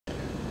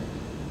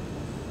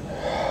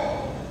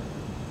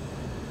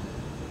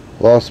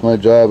Lost my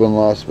job in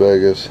Las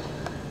Vegas.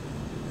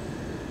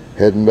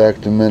 Heading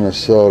back to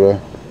Minnesota.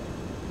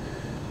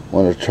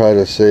 Want to try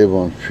to save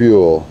on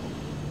fuel.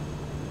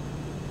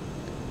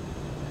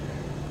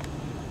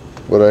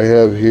 What I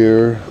have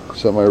here,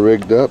 something I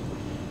rigged up.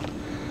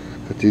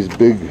 Got these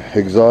big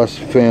exhaust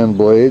fan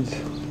blades.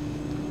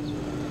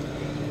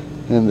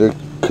 And they're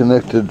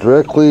connected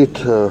directly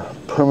to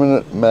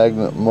permanent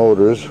magnet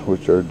motors,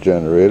 which are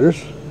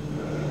generators.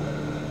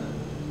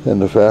 And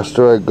the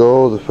faster I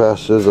go, the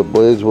faster the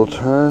blades will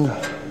turn.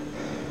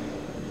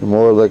 The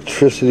more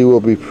electricity will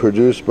be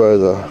produced by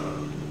the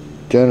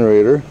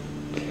generator,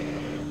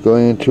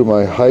 going into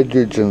my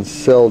hydrogen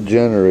cell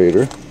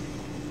generator.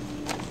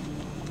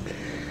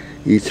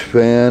 Each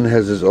fan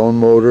has its own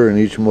motor, and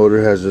each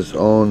motor has its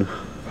own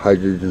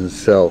hydrogen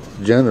cell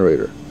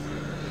generator.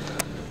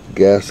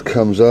 Gas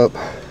comes up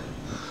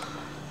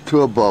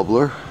to a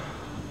bubbler.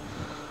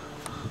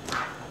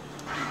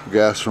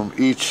 Gas from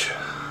each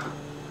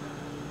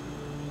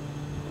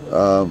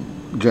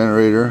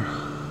generator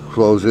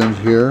flows in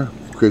here,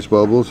 creates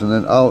bubbles, and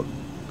then out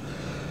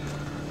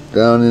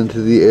down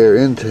into the air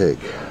intake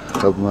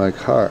of my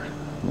car,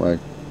 my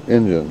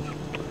engine.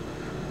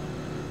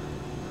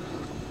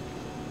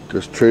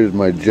 Just traded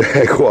my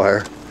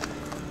Jaguar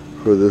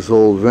for this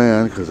old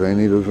van because I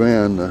need a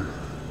van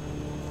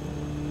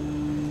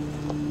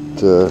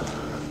to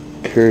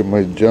carry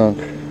my junk.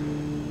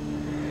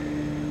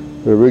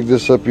 I rigged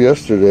this up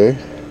yesterday.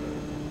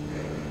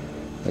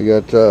 I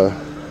got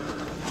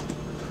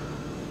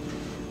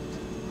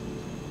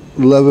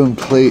 11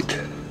 plate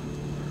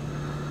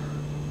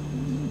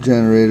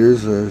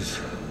generators. There's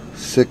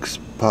six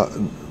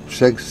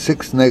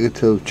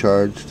negative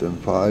charged and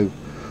 5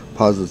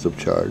 positive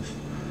charged.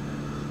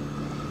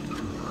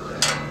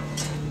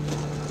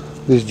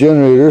 These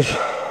generators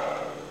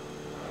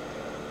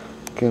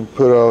can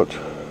put out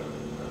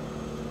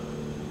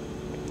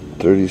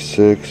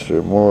 36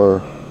 or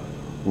more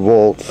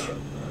volts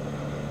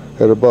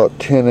at about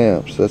 10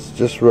 amps. That's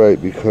just right,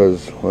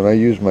 because when I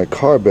use my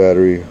car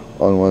battery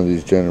on one of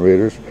these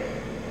generators,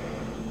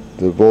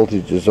 the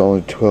voltage is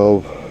only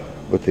 12,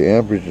 but the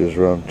amperage is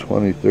around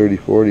 20, 30,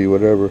 40,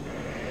 whatever,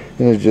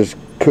 and it just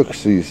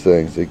cooks these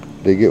things.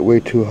 They get way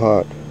too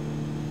hot.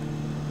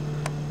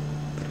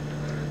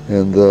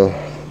 And the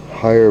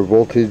higher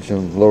voltage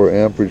and lower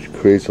amperage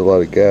creates a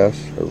lot of gas,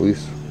 or at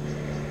least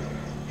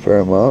a fair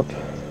amount,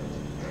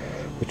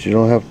 but you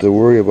don't have to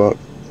worry about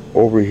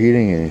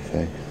overheating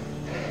anything.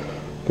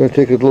 I'm going to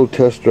take a little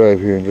test drive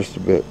here in just a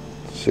bit.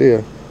 See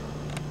ya.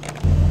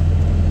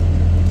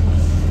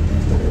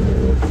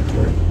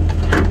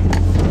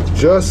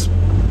 Just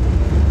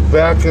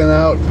backing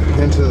out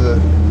into the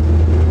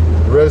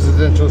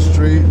residential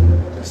street.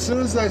 As soon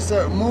as I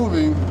start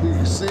moving, you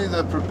can see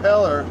the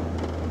propeller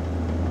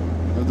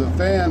of the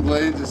fan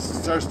blade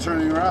just starts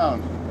turning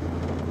around.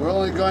 We're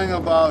only going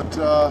about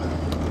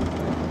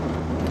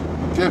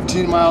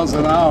 15 miles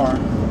an hour,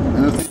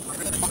 and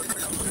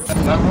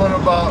I'm going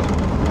about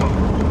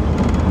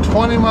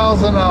 20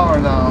 miles an hour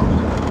now,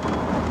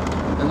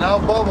 and now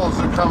bubbles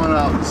are coming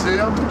out. See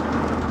them?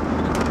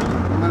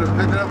 I'm going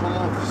to pick it up a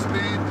little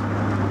speed.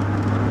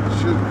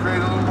 Should create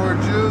a little more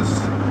juice.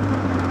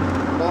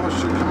 Bubbles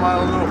should come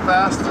out a little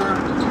faster.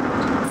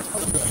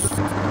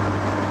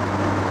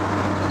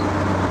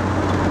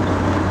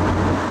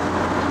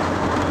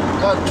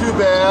 Not too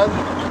bad,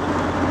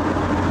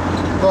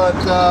 but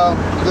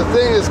the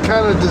thing is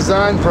kind of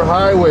designed for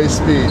highway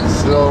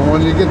speeds. So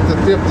when you get to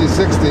 50,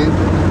 60,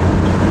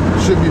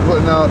 you should be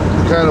putting out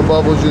the kind of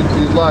bubbles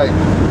you'd like.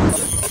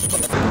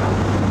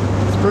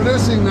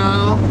 Producing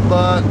now,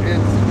 but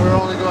we're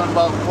only going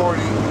about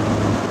 40.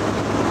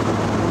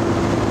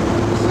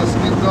 Let's just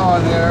keep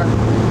going here.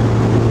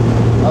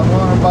 I'm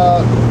going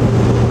about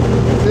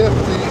 50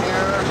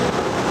 here.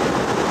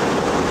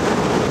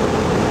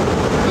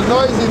 It's a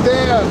noisy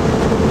van.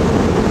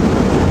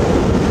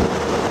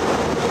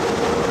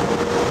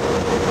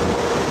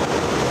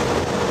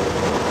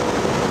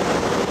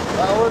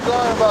 Now we're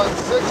going about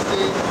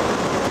 60.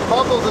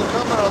 Bubbles are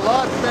coming a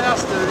lot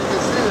faster, you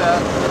can see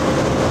that.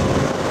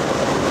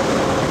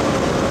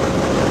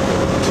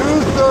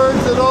 2/3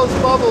 of those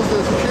bubbles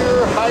is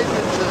pure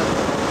hydrogen,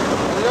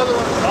 and the other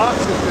one is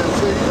oxygen,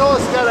 so you know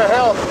it's got to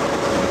help.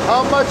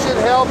 How much it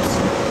helps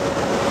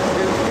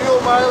in fuel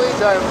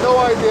mileage, I have no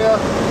idea.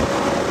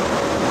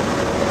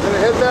 I'm going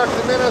to head back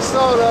to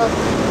Minnesota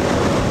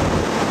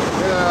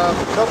in a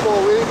couple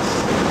of weeks.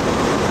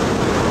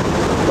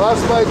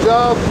 Lost my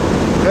job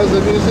as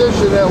a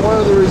musician at one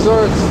of the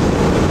resorts.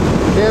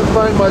 Can't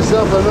find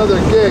myself another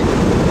gig.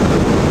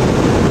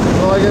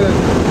 So I got to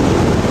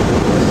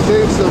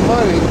save some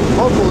money,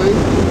 hopefully.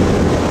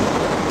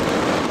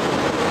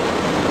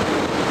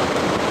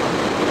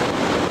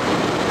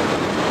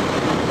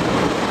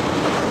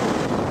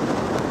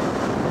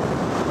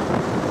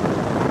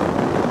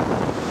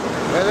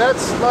 And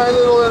that's my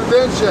little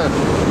invention.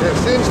 It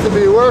seems to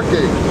be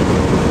working.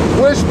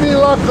 Wish me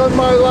luck on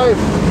my life.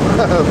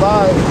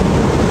 Bye.